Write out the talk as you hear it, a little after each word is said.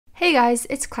Hey guys,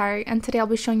 it's Clary and today I'll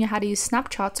be showing you how to use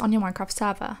Snapshots on your Minecraft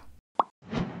server.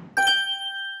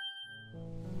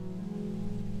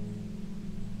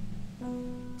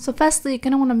 So firstly, you're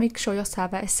going to want to make sure your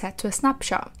server is set to a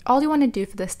snapshot. All you want to do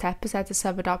for this step is head to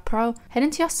Server.pro, head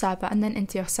into your server and then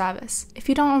into your service. If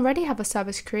you don't already have a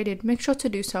service created, make sure to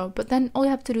do so, but then all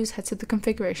you have to do is head to the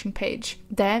configuration page.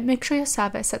 There, make sure your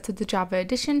server is set to the Java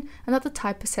edition and that the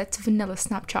type is set to vanilla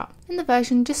snapshot. In the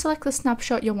version, just select the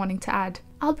snapshot you're wanting to add.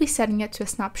 I'll be setting it to a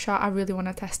snapshot I really want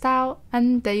to test out,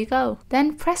 and there you go.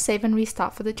 Then press save and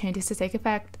restart for the changes to take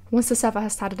effect. Once the server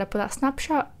has started up with that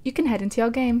snapshot, you can head into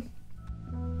your game.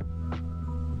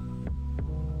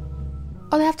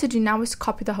 All you have to do now is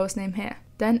copy the hostname here.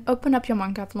 Then open up your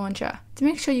Minecraft launcher. To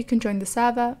make sure you can join the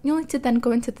server, you'll need to then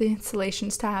go into the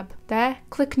installations tab. There,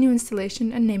 click new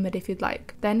installation and name it if you'd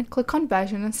like. Then click on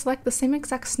version and select the same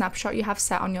exact snapshot you have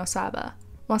set on your server.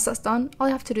 Once that's done, all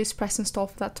you have to do is press install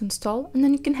for that to install, and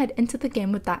then you can head into the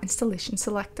game with that installation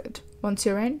selected. Once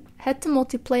you're in, head to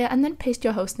multiplayer and then paste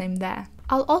your hostname there.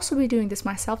 I'll also be doing this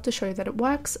myself to show you that it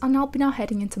works, and I'll be now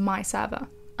heading into my server.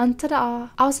 And ta-da!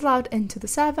 I was allowed into the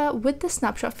server with the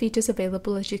snapshot features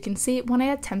available, as you can see when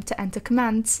I attempt to enter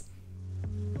commands.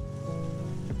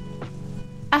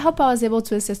 I hope I was able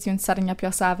to assist you in setting up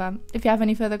your server. If you have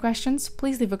any further questions,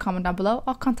 please leave a comment down below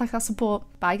or contact our support.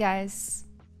 Bye guys!